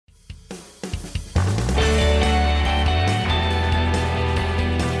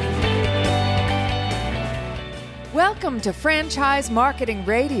Welcome to Franchise Marketing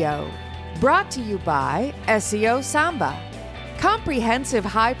Radio, brought to you by SEO Samba. Comprehensive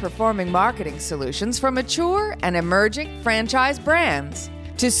high-performing marketing solutions for mature and emerging franchise brands.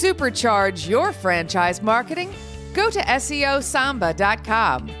 To supercharge your franchise marketing, go to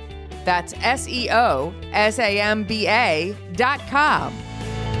SEOSamba.com. That's SEOSAMBA.com.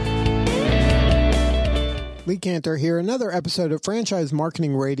 Lee Cantor here, another episode of Franchise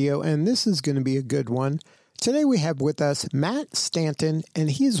Marketing Radio, and this is going to be a good one. Today we have with us Matt Stanton, and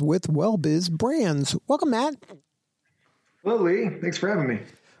he's with WellBiz Brands. Welcome, Matt. Hello, Lee. Thanks for having me.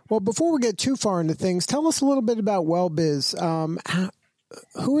 Well, before we get too far into things, tell us a little bit about WellBiz.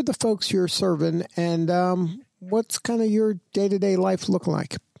 Who are the folks you're serving, and what's kind of your day-to-day life look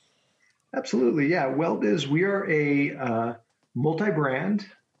like? Absolutely, yeah. WellBiz, we are a multi-brand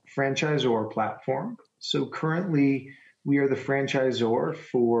franchisor platform. So currently, we are the franchisor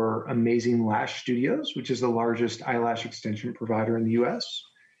for Amazing Lash Studios, which is the largest eyelash extension provider in the U.S.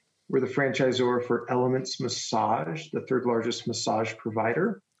 We're the franchisor for Elements Massage, the third largest massage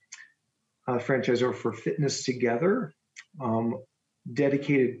provider. Franchisor for Fitness Together,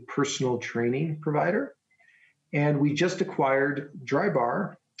 dedicated personal training provider. And we just acquired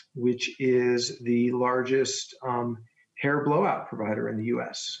Drybar, which is the largest hair blowout provider in the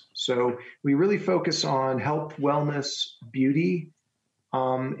U.S. So we really focus on health, wellness, beauty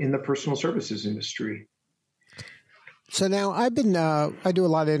in the personal services industry. So now I do a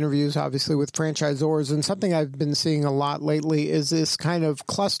lot of interviews, obviously, with franchisors, and something I've been seeing a lot lately is this kind of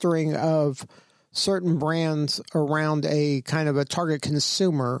clustering of certain brands around a kind of a target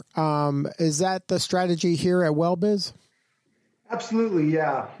consumer. Is that the strategy here at WellBiz? Absolutely,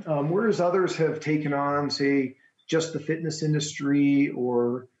 yeah. Whereas others have taken on, say, just the fitness industry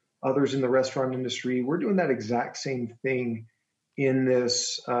or others in the restaurant industry, we're doing that exact same thing in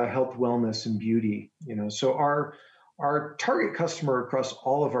this health, wellness, and beauty. So our target customer across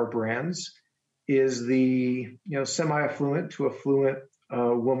all of our brands is the semi-affluent to affluent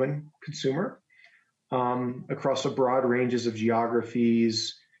woman consumer across a broad ranges of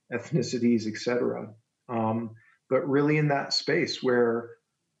geographies, ethnicities, etc. But really in that space where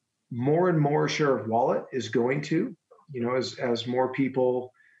more and more share of wallet is going to, as more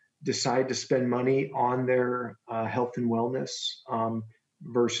people decide to spend money on their health and wellness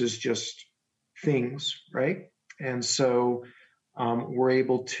versus just things, right? And so we're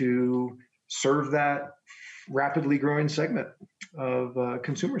able to serve that rapidly growing segment of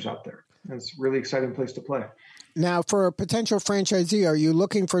consumers out there. And it's a really exciting place to play. Now, for a potential franchisee, are you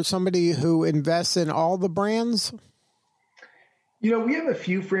looking for somebody who invests in all the brands? We have a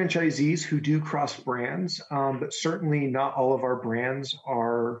few franchisees who do cross brands, but certainly not all of our brands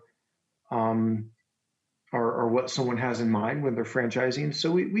are what someone has in mind when they're franchising.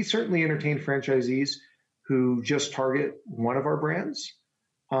 So we certainly entertain franchisees who just target one of our brands.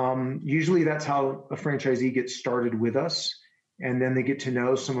 Usually that's how a franchisee gets started with us, and then they get to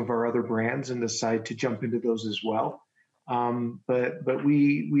know some of our other brands and decide to jump into those as well. But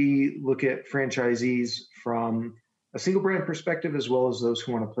we look at franchisees from a single brand perspective, as well as those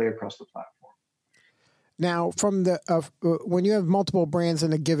who want to play across the platform. Now, from the when you have multiple brands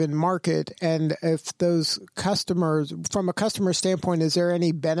in a given market, and if those customers, from a customer standpoint, is there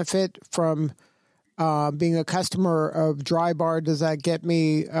any benefit from being a customer of Drybar? Does that get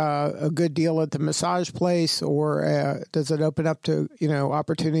me a good deal at the massage place, or does it open up to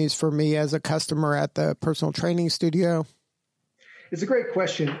opportunities for me as a customer at the personal training studio? It's a great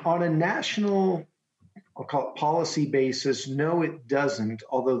question. On a national, I'll call it policy basis, no, it doesn't,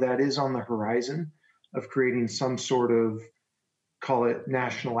 although that is on the horizon of creating some sort of, call it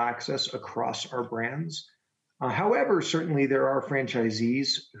national access across our brands. However, certainly there are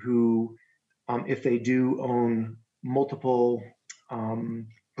franchisees who, if they do own multiple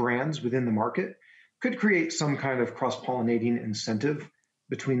brands within the market, could create some kind of cross-pollinating incentive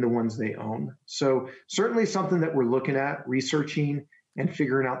between the ones they own. So certainly something that we're looking at, researching, and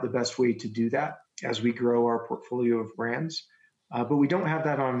figuring out the best way to do that as we grow our portfolio of brands. But we don't have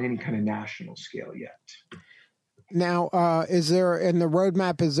that on any kind of national scale yet. Now, is there in the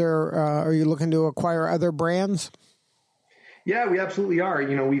roadmap, are you looking to acquire other brands? Yeah, we absolutely are.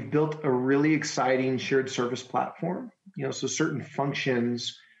 We've built a really exciting shared service platform. So certain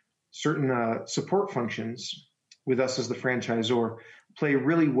functions, certain support functions with us as the franchisor play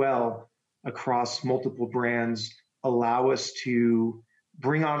really well across multiple brands, allow us to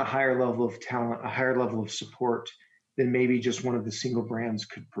bring on a higher level of talent, a higher level of support than maybe just one of the single brands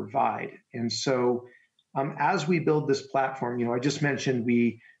could provide. And so as we build this platform, I just mentioned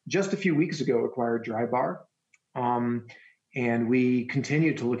we just a few weeks ago acquired Drybar. And we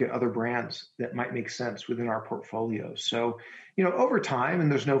continue to look at other brands that might make sense within our portfolio. So, over time,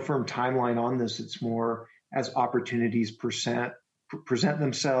 and there's no firm timeline on this, it's more as opportunities present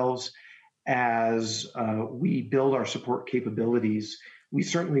themselves, as we build our support capabilities, we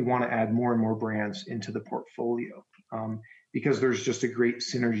certainly want to add more and more brands into the portfolio because there's just a great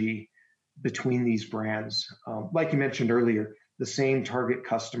synergy between these brands. Like you mentioned earlier, the same target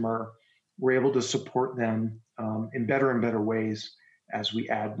customer, we're able to support them in better and better ways as we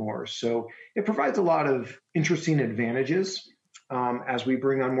add more. So it provides a lot of interesting advantages as we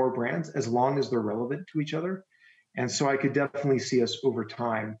bring on more brands, as long as they're relevant to each other. And so I could definitely see us over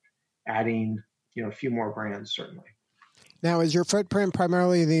time adding, a few more brands, certainly. Now, is your footprint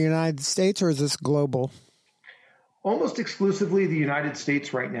primarily in the United States, or is this global? Almost exclusively the United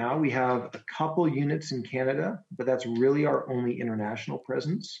States right now. We have a couple units in Canada, but that's really our only international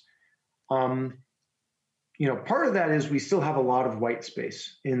presence. Part of that is we still have a lot of white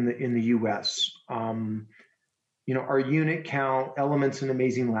space in the U.S. Our unit count, Elements and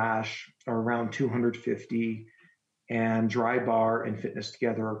Amazing Lash, are around 250, and Drybar and Fitness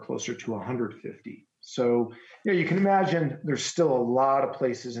Together are closer to 150. So, you can imagine there's still a lot of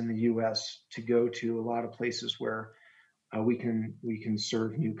places in the U.S. to go to, a lot of places where we can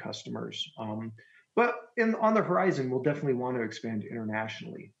serve new customers. But on the horizon, we'll definitely want to expand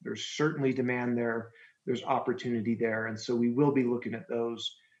internationally. There's certainly demand there. There's opportunity there. And so we will be looking at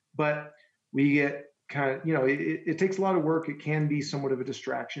those. But we get it takes a lot of work. It can be somewhat of a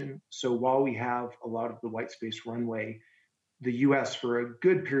distraction. So while we have a lot of the white space runway, the U.S. for a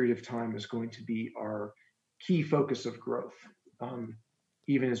good period of time is going to be our key focus of growth,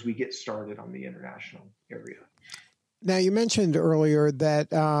 even as we get started on the international area. Now, you mentioned earlier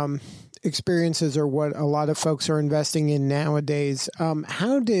that experiences are what a lot of folks are investing in nowadays.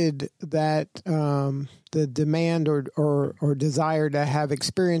 How did that, the demand or desire to have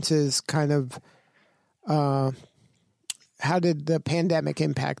experiences kind of, how did the pandemic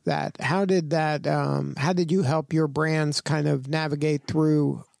impact that? How did you help your brands kind of navigate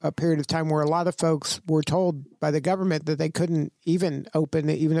through a period of time where a lot of folks were told by the government that they couldn't even open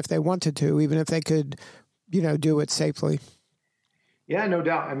it, even if they wanted to, even if they could, do it safely? Yeah, no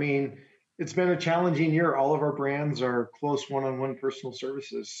doubt. I mean, it's been a challenging year. All of our brands are close one-on-one personal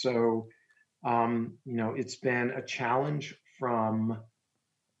services. So, it's been a challenge from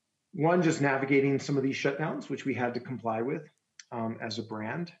one, just navigating some of these shutdowns, which we had to comply with as a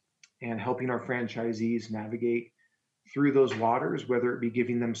brand, and helping our franchisees navigate through those waters, whether it be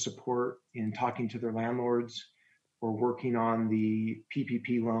giving them support in talking to their landlords or working on the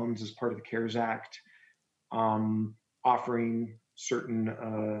PPP loans as part of the CARES Act, offering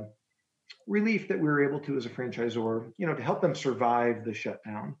certain relief that we were able to as a franchisor, to help them survive the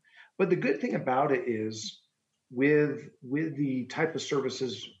shutdown. But the good thing about it is with the type of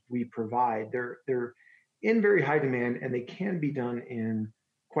services we provide, they're in very high demand, and they can be done in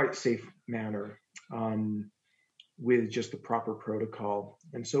quite safe manner with just the proper protocol.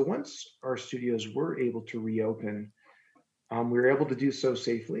 And so once our studios were able to reopen, we were able to do so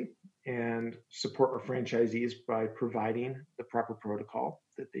safely and support our franchisees by providing the proper protocol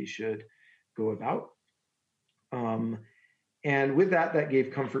that they should go about. And with that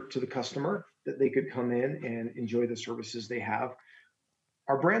gave comfort to the customer that they could come in and enjoy the services they have.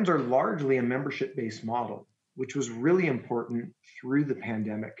 Our brands are largely a membership-based model, which was really important through the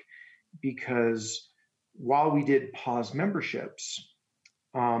pandemic, because while we did pause memberships,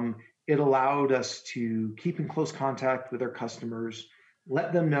 it allowed us to keep in close contact with our customers,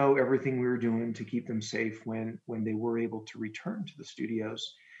 let them know everything we were doing to keep them safe when they were able to return to the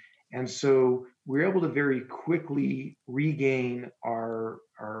studios. And so we were able to very quickly regain our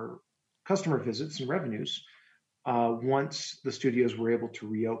customer visits and revenues once the studios were able to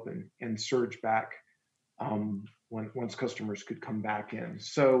reopen and surge back once customers could come back in.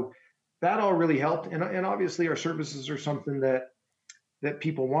 So that all really helped. And obviously our services are something that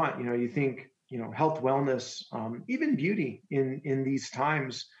people want. You think, health, wellness, even beauty in these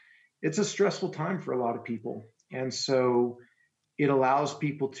times, it's a stressful time for a lot of people. And so it allows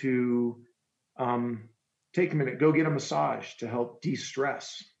people to take a minute, go get a massage to help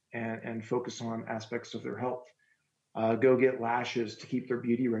de-stress and focus on aspects of their health. Go get lashes to keep their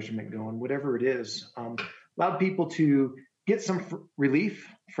beauty regimen going, whatever it is. Allowed people to get some relief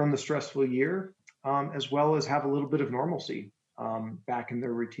from the stressful year, as well as have a little bit of normalcy back in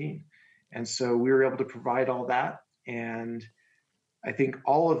their routine. And so we were able to provide all that. And I think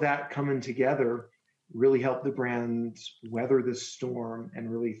all of that coming together really helped the brands weather this storm and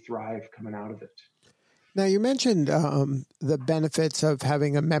really thrive coming out of it. Now, you mentioned the benefits of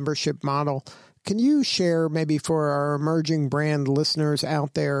having a membership model. Can you share maybe for our emerging brand listeners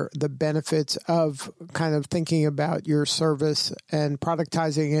out there the benefits of kind of thinking about your service and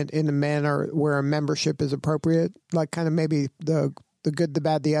productizing it in a manner where a membership is appropriate? Like kind of maybe the good, the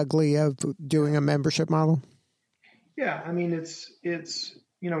bad, the ugly of doing a membership model? Yeah, I mean, it's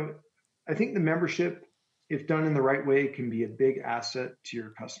I think the membership, if done in the right way, can be a big asset to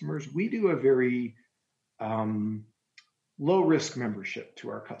your customers. We do a very low risk membership to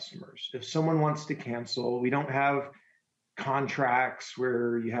our customers. If someone wants to cancel, we don't have contracts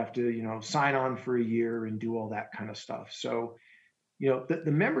where you have to, sign on for a year and do all that kind of stuff. So, the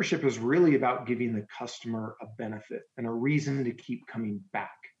membership is really about giving the customer a benefit and a reason to keep coming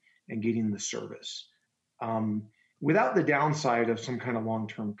back and getting the service without the downside of some kind of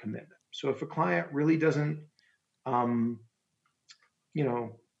long-term commitment. So if a client really doesn't, want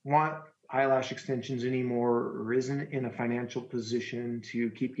eyelash extensions anymore, or isn't in a financial position to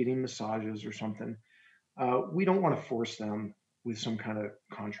keep getting massages or something, we don't want to force them with some kind of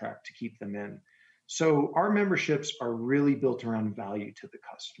contract to keep them in. So our memberships are really built around value to the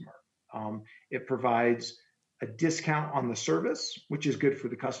customer. It provides a discount on the service, which is good for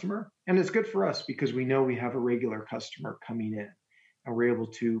the customer. And it's good for us because we know we have a regular customer coming in and we're able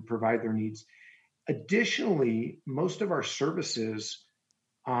to provide their needs. Additionally, most of our services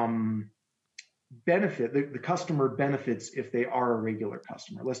benefit, the customer benefits if they are a regular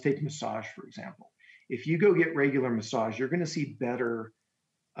customer. Let's take massage, for example. If you go get regular massage, you're going to see better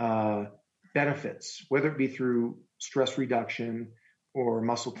benefits, whether it be through stress reduction or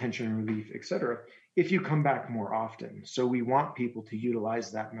muscle tension relief, et cetera, if you come back more often. So we want people to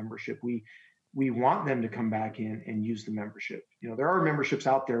utilize that membership. We want them to come back in and use the membership. There are memberships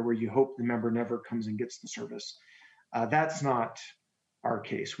out there where you hope the member never comes and gets the service. That's not our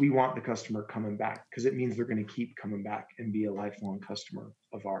case. We want the customer coming back because it means they're going to keep coming back and be a lifelong customer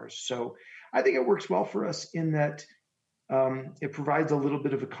of ours. So I think it works well for us in that it provides a little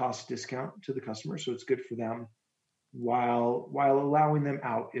bit of a cost discount to the customer. So it's good for them while allowing them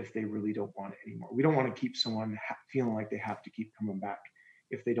out if they really don't want it anymore. We don't want to keep someone feeling like they have to keep coming back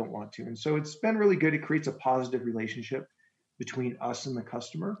if they don't want to. And so it's been really good. It creates a positive relationship between us and the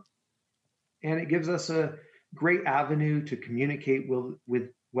customer. And it gives us a great avenue to communicate with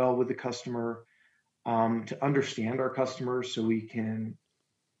the customer, to understand our customers so we can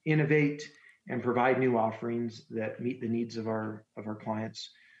innovate and provide new offerings that meet the needs of our clients.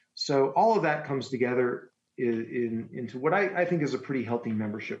 So all of that comes together into what I think is a pretty healthy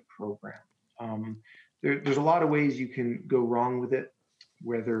membership program. There's a lot of ways you can go wrong with it,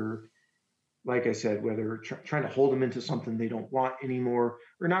 whether, like I said, whether trying to hold them into something they don't want anymore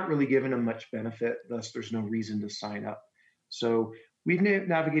or not really giving them much benefit, thus there's no reason to sign up. So we've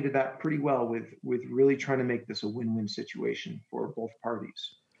navigated that pretty well with really trying to make this a win-win situation for both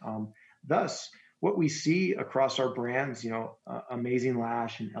parties. Thus, what we see across our brands, Amazing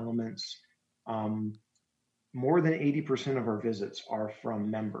Lash and Elements, more than 80% of our visits are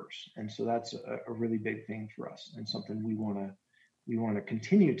from members. And so that's a really big thing for us and something we want to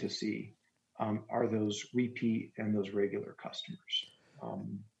continue to see are those repeat and those regular customers.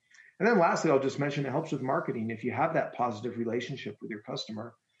 And then lastly, I'll just mention it helps with marketing. If you have that positive relationship with your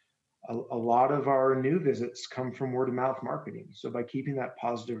customer, a lot of our new visits come from word of mouth marketing. So by keeping that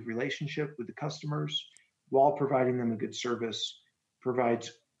positive relationship with the customers while providing them a good service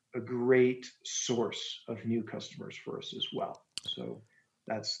provides a great source of new customers for us as well. So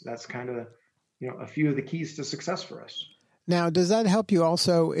that's kind of, a few of the keys to success for us. Now, does that help you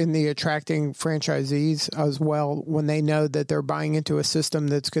also in the attracting franchisees as well when they know that they're buying into a system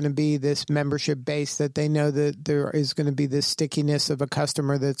that's going to be this membership base, that they know that there is going to be this stickiness of a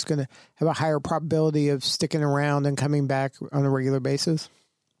customer that's going to have a higher probability of sticking around and coming back on a regular basis?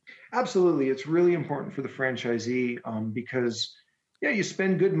 Absolutely. It's really important for the franchisee because you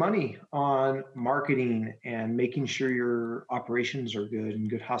spend good money on marketing and making sure your operations are good and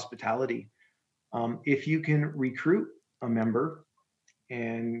good hospitality. If you can recruit a member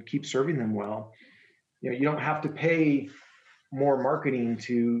and keep serving them well, you don't have to pay more marketing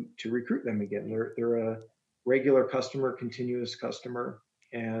to recruit them again. They're a regular customer, continuous customer.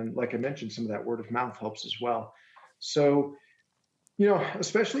 And like I mentioned, some of that word of mouth helps as well. So,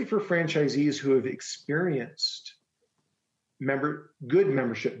 especially for franchisees who have experienced good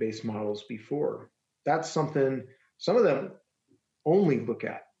membership-based models before, that's something some of them only look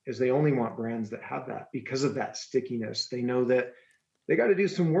at, is they only want brands that have that because of that stickiness. They know that they got to do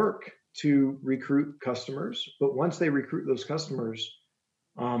some work to recruit customers, but once they recruit those customers,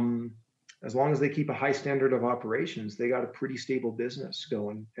 as long as they keep a high standard of operations, they got a pretty stable business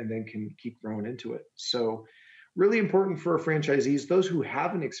going and then can keep growing into it. So really important for our franchisees, those who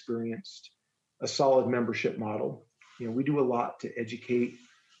haven't experienced a solid membership model. We do a lot to educate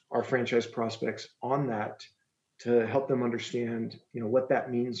our franchise prospects on that, to help them understand, what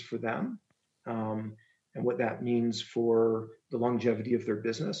that means for them, and what that means for the longevity of their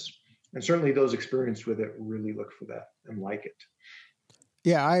business. And certainly those experienced with it really look for that and like it.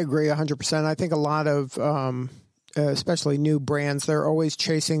 Yeah, I agree 100%. I think a lot of, especially new brands, they're always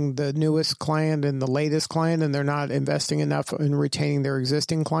chasing the newest client and the latest client, and they're not investing enough in retaining their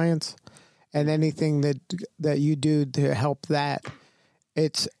existing clients. And anything that you do to help that,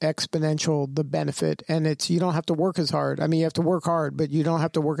 it's exponential, the benefit. And you don't have to work as hard. I mean, you have to work hard, but you don't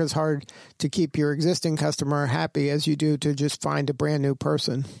have to work as hard to keep your existing customer happy as you do to just find a brand new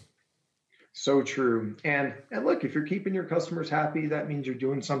person. So true. And look, if you're keeping your customers happy, that means you're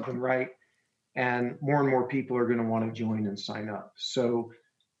doing something right. And more people are going to want to join and sign up. So,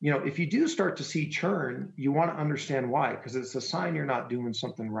 if you do start to see churn, you want to understand why, because it's a sign you're not doing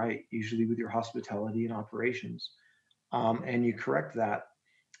something right, usually with your hospitality and operations. And you correct that,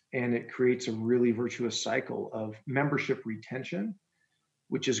 and it creates a really virtuous cycle of membership retention,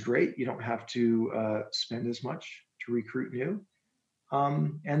 which is great. You don't have to spend as much to recruit new.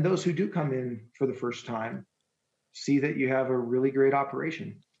 And those who do come in for the first time see that you have a really great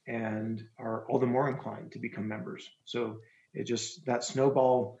operation and are all the more inclined to become members. So that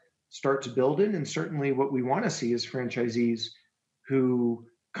snowball starts building. And certainly what we want to see is franchisees who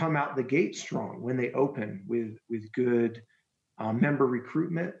come out the gate strong when they open with good member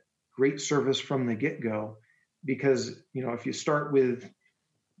recruitment, great service from the get-go. Because, if you start with,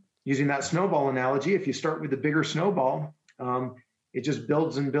 using that snowball analogy, if you start with the bigger snowball, it just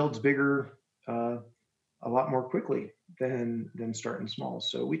builds and builds bigger a lot more quickly than starting small.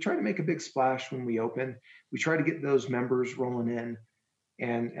 So we try to make a big splash when we open. We try to get those members rolling in,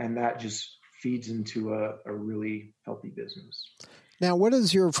 and that just feeds into a really healthy business. Now, what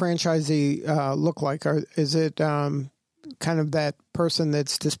does your franchisee look like? Is it kind of that person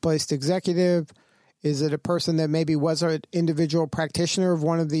that's displaced executive? Is it a person that maybe was an individual practitioner of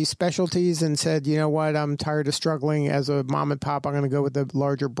one of these specialties and said, you know what, I'm tired of struggling as a mom and pop, I'm going to go with a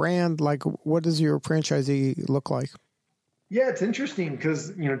larger brand? Like, what does your franchisee look like? Yeah, it's interesting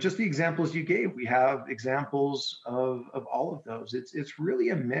because, just the examples you gave, we have examples of all of those. It's really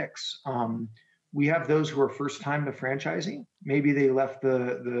a mix. We have those who are first time to franchising. Maybe they left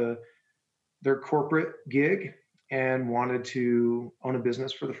their corporate gig and wanted to own a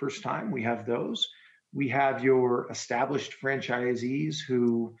business for the first time. We have those. We have your established franchisees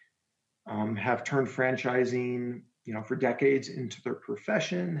who have turned franchising, for decades into their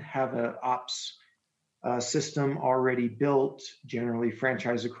profession, have an ops system already built, generally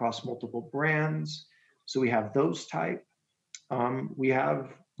franchise across multiple brands. So we have those type. We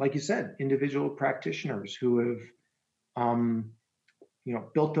have, like you said, individual practitioners who have,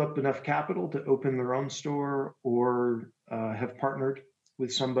 built up enough capital to open their own store, or have partnered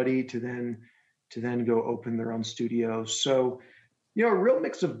with somebody to then go open their own studio. So, a real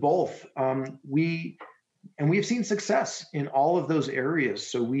mix of both. We've seen success in all of those areas.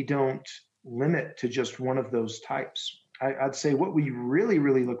 So we don't limit to just one of those types. I'd say what we really,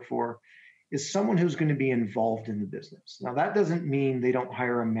 really look for is someone who's going to be involved in the business. Now, that doesn't mean they don't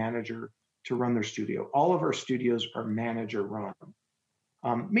hire a manager to run their studio. All of our studios are manager run,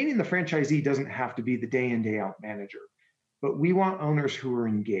 meaning the franchisee doesn't have to be the day in, day out manager. But we want owners who are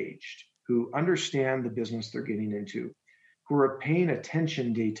engaged, who understand the business they're getting into, who are paying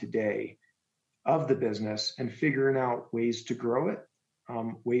attention day to day of the business and figuring out ways to grow it,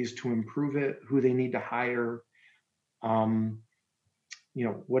 ways to improve it, who they need to hire,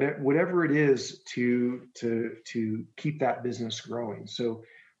 whatever it is to keep that business growing. So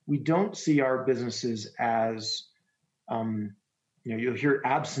we don't see our businesses as, you'll hear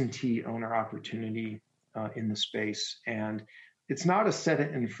absentee owner opportunity in the space, and it's not a set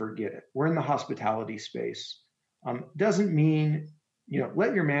it and forget it. We're in the hospitality space. Doesn't mean,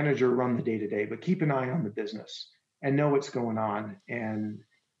 let your manager run the day-to-day, but keep an eye on the business and know what's going on. And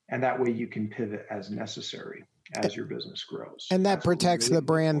that way you can pivot as necessary as your business grows. And that protects the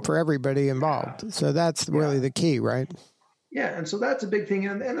brand for everybody involved. Yeah. So that's really the key, right? Yeah. And so that's a big thing.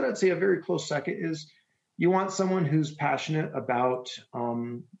 And then I'd say a very close second is you want someone who's passionate about,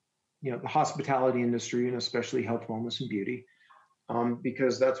 the hospitality industry, and especially health, wellness, and beauty,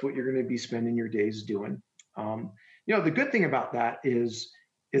 because that's what you're going to be spending your days doing. The good thing about that is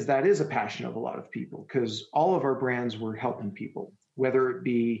that is a passion of a lot of people, because all of our brands were helping people, whether it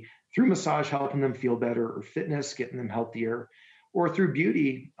be through massage, helping them feel better, or fitness, getting them healthier, or through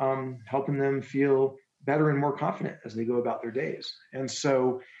beauty, helping them feel better and more confident as they go about their days. And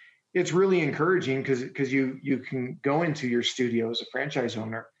so it's really encouraging because you can go into your studio as a franchise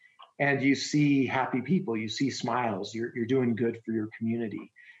owner and you see happy people, you see smiles, you're doing good for your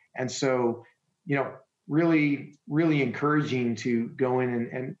community. And so, really, really encouraging to go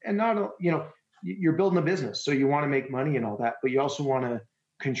in and not, you're building a business, so you want to make money and all that, but you also want to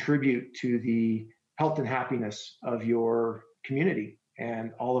contribute to the health and happiness of your community.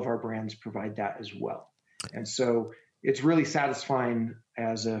 And all of our brands provide that as well. And so it's really satisfying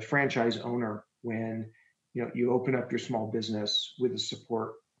as a franchise owner when, you open up your small business with the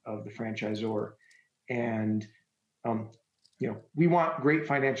support of the franchisor. And, we want great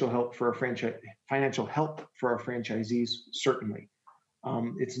financial help for our franchisees, certainly.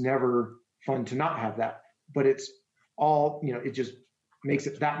 It's never fun to not have that, but it's all, it just makes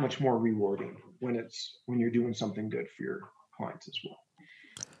it that much more rewarding when you're doing something good for your clients as well.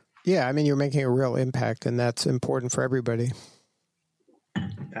 Yeah, I mean, you're making a real impact, and that's important for everybody.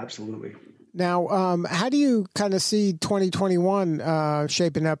 Absolutely. Now, how do you kind of see 2021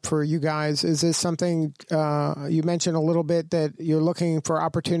 shaping up for you guys? Is this something you mentioned a little bit that you're looking for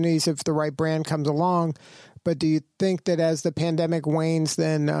opportunities if the right brand comes along? But do you think that as the pandemic wanes,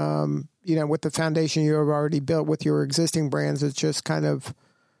 then, with the foundation you have already built with your existing brands, it's just kind of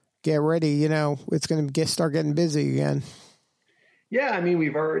get ready, it's going to start getting busy again? Yeah, I mean,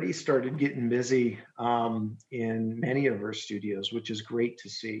 we've already started getting busy in many of our studios, which is great to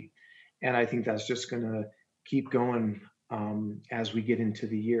see. And I think that's just going to keep going as we get into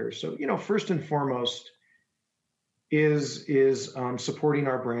the year. So, first and foremost is supporting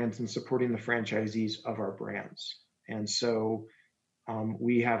our brands and supporting the franchisees of our brands. And so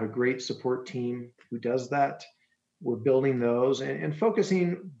we have a great support team who does that. We're building those and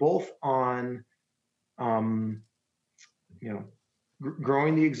focusing both on,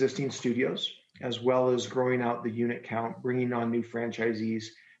 growing the existing studios, as well as growing out the unit count, bringing on new franchisees,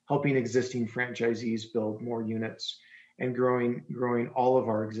 helping existing franchisees build more units, and growing all of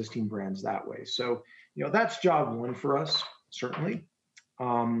our existing brands that way. So, that's job one for us, certainly.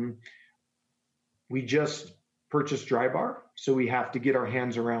 We just purchased Drybar, so we have to get our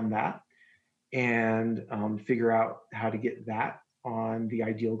hands around that and figure out how to get that on the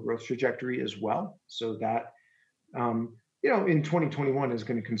ideal growth trajectory as well. So that, in 2021 is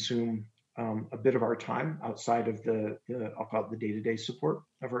going to consume a bit of our time outside of the I'll call it the day-to-day support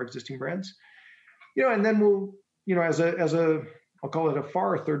of our existing brands, and then we'll, as a I'll call it a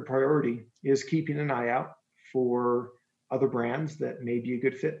far third priority is keeping an eye out for other brands that may be a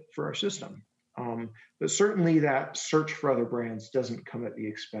good fit for our system. But certainly that search for other brands doesn't come at the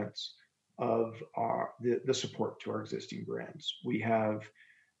expense of the support to our existing brands. We have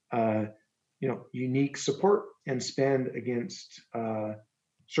unique support and spend against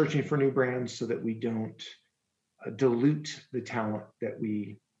searching for new brands so that we don't dilute the talent that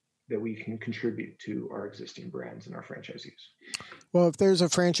we can contribute to our existing brands and our franchisees. Well, if there's a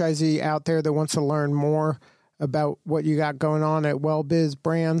franchisee out there that wants to learn more about what you got going on at WellBiz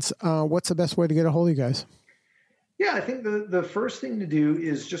Brands, what's the best way to get a hold of you guys? Yeah, I think the first thing to do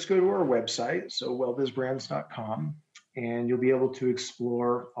is just go to our website, so wellbizbrands.com, and you'll be able to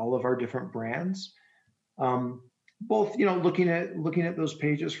explore all of our different brands. Both, looking at those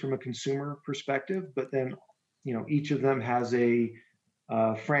pages from a consumer perspective, but then, each of them has a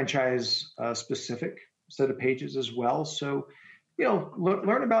franchise specific set of pages as well. So,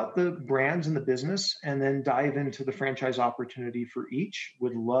 learn about the brands and the business, and then dive into the franchise opportunity for each.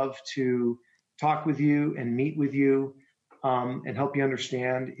 Would love to talk with you and meet with you and help you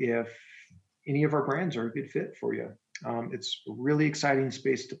understand if any of our brands are a good fit for you. It's a really exciting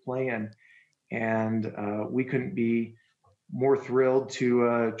space to play in. And we couldn't be more thrilled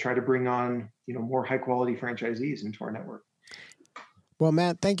to try to bring on, more high quality franchisees into our network. Well,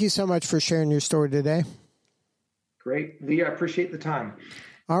 Matt, thank you so much for sharing your story today. Great. Lee, I appreciate the time.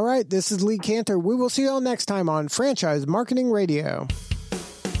 All right. This is Lee Cantor. We will see you all next time on Franchise Marketing Radio.